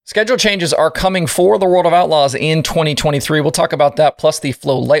Schedule changes are coming for the World of Outlaws in 2023. We'll talk about that. Plus, the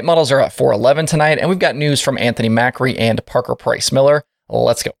Flow Light models are at 411 tonight. And we've got news from Anthony Macri and Parker Price Miller.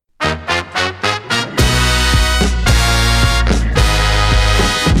 Let's go.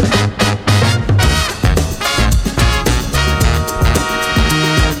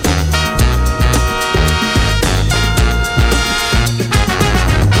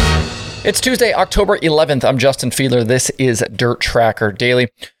 It's Tuesday, October 11th. I'm Justin Fiedler. This is Dirt Tracker Daily.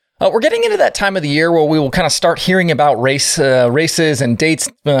 We're getting into that time of the year where we will kind of start hearing about races and dates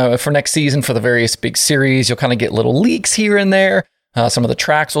for next season for the various big series. You'll kind of get little leaks here and there. Some of the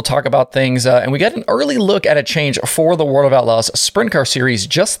tracks will talk about things. And we got an early look at a change for the World of Outlaws Sprint Car Series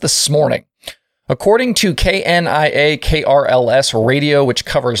just this morning. According to KNIA KRLS Radio, which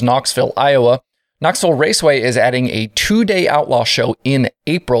covers Knoxville, Iowa, Knoxville Raceway is adding a 2-day Outlaw show in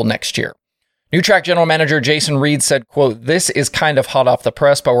April next year. New Track General Manager Jason Reed said, quote, "This is kind of hot off the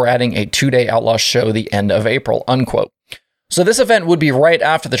press, but we're adding a 2-day Outlaw show the end of April," unquote. So this event would be right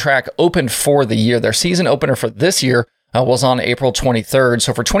after the track opened for the year. Their season opener for this year was on April 23rd.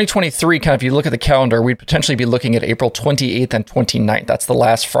 So for 2023, kind of if you look at the calendar, we'd potentially be looking at April 28th and 29th. That's the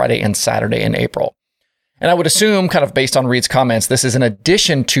last Friday and Saturday in April. And I would assume, kind of based on Reed's comments, this is in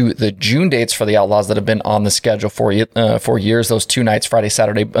addition to the June dates for the Outlaws that have been on the schedule for years. Those 2 nights, Friday,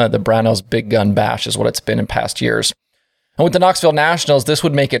 Saturday, the Brownells Big Gun Bash is what it's been in past years. And with the Knoxville Nationals, this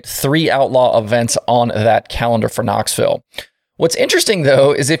would make it 3 Outlaw events on that calendar for Knoxville. What's interesting,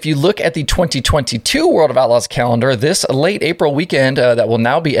 though, is if you look at the 2022 World of Outlaws calendar, this late April weekend that will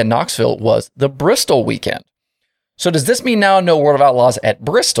now be at Knoxville was the Bristol weekend. So does this mean now no World of Outlaws at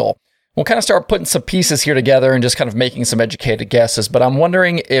Bristol? We'll kind of start putting some pieces here together and just kind of making some educated guesses, but I'm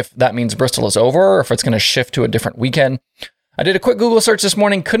wondering if that means Bristol is over or if it's going to shift to a different weekend. I did a quick Google search this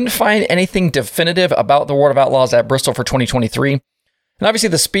morning, couldn't find anything definitive about the World of Outlaws at Bristol for 2023. And obviously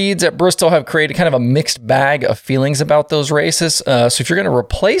the speeds at Bristol have created kind of a mixed bag of feelings about those races. So if you're going to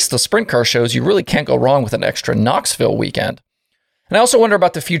replace the sprint car shows, you really can't go wrong with an extra Knoxville weekend. And I also wonder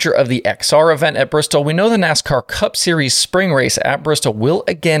about the future of the XR event at Bristol. We know the NASCAR Cup Series spring race at Bristol will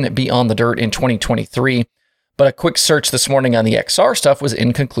again be on the dirt in 2023, but a quick search this morning on the XR stuff was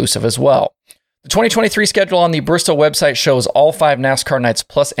inconclusive as well. The 2023 schedule on the Bristol website shows all 5 NASCAR nights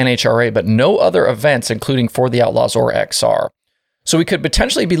plus NHRA, but no other events, including for the Outlaws or XR. So we could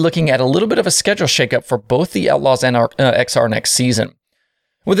potentially be looking at a little bit of a schedule shakeup for both the Outlaws and XR next season.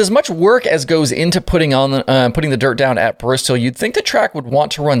 With as much work as goes into putting the dirt down at Bristol, you'd think the track would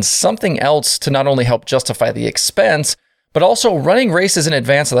want to run something else to not only help justify the expense, but also running races in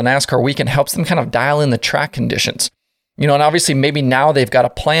advance of the NASCAR weekend helps them kind of dial in the track conditions. You know, and obviously maybe now they've got a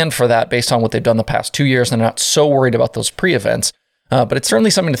plan for that based on what they've done the past 2 years and they're not so worried about those pre-events. But it's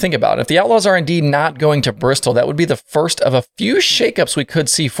certainly something to think about. If the Outlaws are indeed not going to Bristol, that would be the first of a few shakeups we could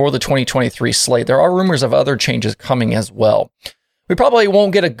see for the 2023 slate. There are rumors of other changes coming as well. We probably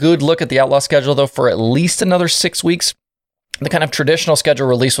won't get a good look at the Outlaw schedule, though, for at least another 6 weeks. The kind of traditional schedule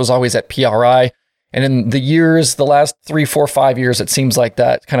release was always at PRI. And in the last 3, 4, 5 years, it seems like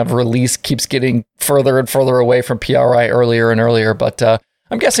that kind of release keeps getting further and further away from PRI earlier and earlier. But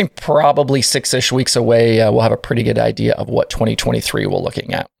I'm guessing probably 6-ish weeks away, we'll have a pretty good idea of what 2023 we're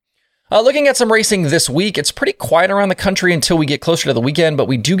looking at. Looking at some racing this week, it's pretty quiet around the country until we get closer to the weekend, but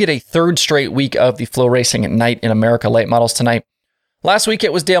we do get a 3rd straight week of the Flow Racing at Night in America late models tonight. Last week,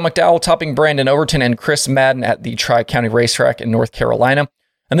 it was Dale McDowell topping Brandon Overton and Chris Madden at the Tri-County Racetrack in North Carolina.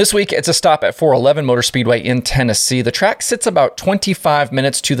 And this week, it's a stop at 411 Motor Speedway in Tennessee. The track sits about 25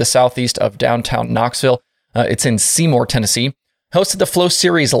 minutes to the southeast of downtown Knoxville. It's in Seymour, Tennessee. Hosted the Flow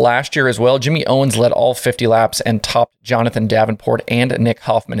Series last year as well. Jimmy Owens led all 50 laps and topped Jonathan Davenport and Nick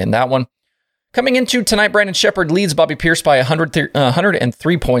Hoffman in that one. Coming into tonight, Brandon Sheppard leads Bobby Pierce by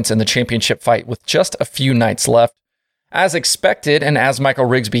 103 points in the championship fight with just a few nights left. As expected, and as Michael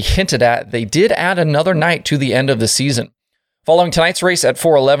Rigsby hinted at, they did add another night to the end of the season. Following tonight's race at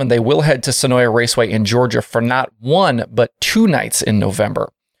 411, they will head to Sonoya Raceway in Georgia for not 1, but 2 nights in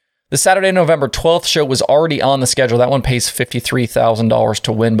November. The Saturday, November 12th show was already on the schedule. That one pays $53,000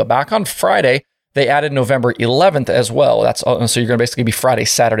 to win, but back on Friday, they added November 11th as well. So you're going to basically be Friday,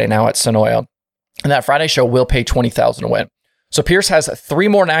 Saturday now at Sonoya. And that Friday show will pay $20,000 to win. So Pierce has 3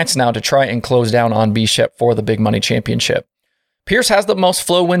 more nights now to try and close down on B-Shep for the Big Money Championship. Pierce has the most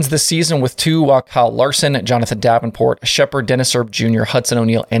Flow wins this season with 2, while Kyle Larson, Jonathan Davenport, Sheppard, Dennis Erb Jr., Hudson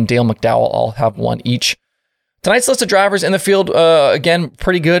O'Neal, and Dale McDowell all have 1 each. Tonight's list of drivers in the field, again,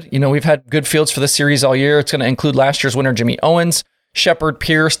 pretty good. You know, we've had good fields for this series all year. It's going to include last year's winner, Jimmy Owens, Sheppard,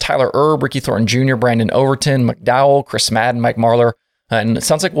 Pierce, Tyler Erb, Ricky Thornton Jr., Brandon Overton, McDowell, Chris Madden, Mike Marlar. And it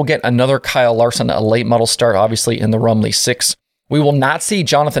sounds like we'll get another Kyle Larson, a late model start, obviously, in the Rumley 6. We will not see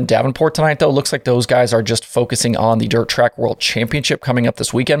Jonathan Davenport tonight, though. Looks like those guys are just focusing on the Dirt Track World Championship coming up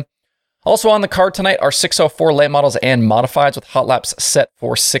this weekend. Also on the card tonight are 604 late models and modifieds with hot laps set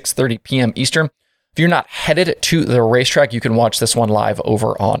for 6:30 p.m. Eastern. If you're not headed to the racetrack, you can watch this one live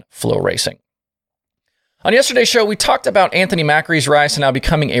over on Flow Racing. On yesterday's show, we talked about Anthony Macri's rise to now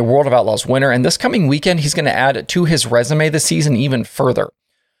becoming a World of Outlaws winner, and this coming weekend, he's going to add to his resume this season even further.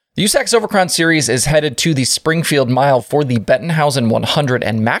 The USAC Silver Crown Series is headed to the Springfield Mile for the Bettenhausen 100,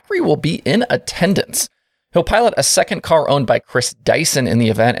 and Macri will be in attendance. He'll pilot a second car owned by Chris Dyson in the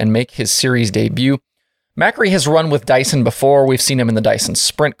event and make his series debut. Macri has run with Dyson before. We've seen him in the Dyson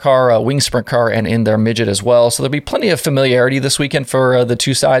Sprint car, Wing Sprint car, and in their midget as well, so there'll be plenty of familiarity this weekend for the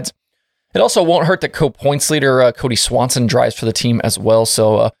two sides. It also won't hurt that co-points leader Cody Swanson drives for the team as well,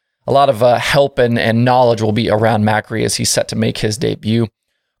 so a lot of help and knowledge will be around Macri as he's set to make his debut.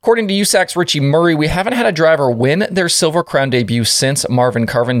 According to USAC's Richie Murray, we haven't had a driver win their Silver Crown debut since Marvin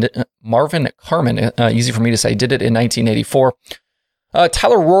Carman, easy for me to say, did it in 1984.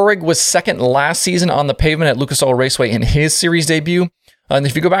 Tyler Rohrig was second last season on the pavement at Lucas Oil Raceway in his series debut. And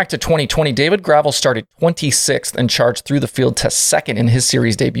if you go back to 2020, David Gravel started 26th and charged through the field to second in his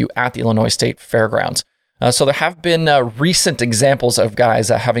series debut at the Illinois State Fairgrounds. So there have been recent examples of guys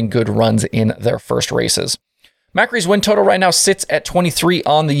having good runs in their first races. Macri's win total right now sits at 23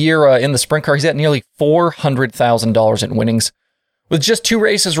 on the year in the sprint car. He's at nearly $400,000 in winnings. With just 2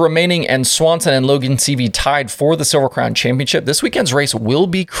 races remaining and Swanson and Logan Seavey tied for the Silver Crown Championship, this weekend's race will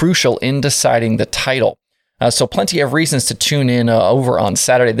be crucial in deciding the title. So plenty of reasons to tune in over on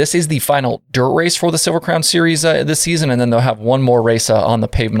Saturday. This is the final dirt race for the Silver Crown Series this season, and then they'll have one more race on the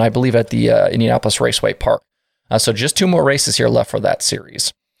pavement, I believe, at the Indianapolis Raceway Park. So just 2 more races here left for that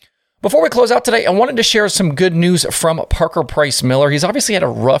series. Before we close out today, I wanted to share some good news from Parker Price Miller. He's obviously had a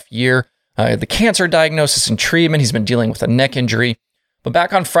rough year. The cancer diagnosis and treatment, he's been dealing with a neck injury. But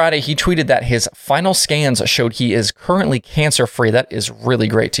back on Friday, he tweeted that his final scans showed he is currently cancer-free. That is really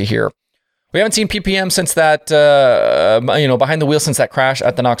great to hear. We haven't seen PPM since that, behind the wheel since that crash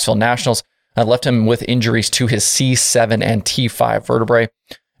at the Knoxville Nationals. Left him with injuries to his C7 and T5 vertebrae.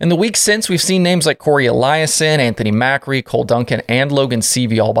 In the week since, we've seen names like Corey Eliason, Anthony Macri, Cole Duncan, and Logan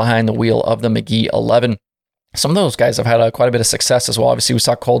Seavey all behind the wheel of the McGee 11. Some of those guys have had quite a bit of success as well. Obviously, we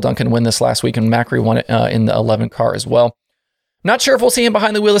saw Cole Duncan win this last week, and Macri won it in the 11 car as well. Not sure if we'll see him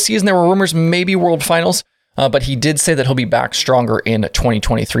behind the wheel this season. There were rumors maybe World Finals, but he did say that he'll be back stronger in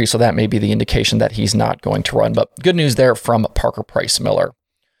 2023, so that may be the indication that he's not going to run. But good news there from Parker Price Miller.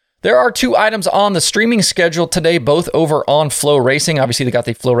 There are 2 items on the streaming schedule today, both over on Flow Racing. Obviously, they got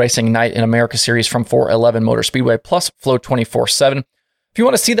the Flow Racing Night in America series from 411 Motor Speedway, plus Flow 24/7. If you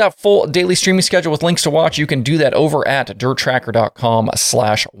want to see that full daily streaming schedule with links to watch, you can do that over at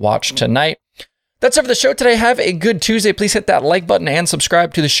dirttracker.com/watch tonight. That's it for the show today. Have a good Tuesday. Please hit that like button and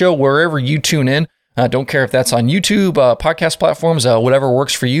subscribe to the show wherever you tune in. Don't care if that's on YouTube, podcast platforms, whatever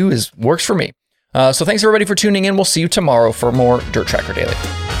works for you works for me. So thanks everybody for tuning in. We'll see you tomorrow for more Dirt Tracker Daily.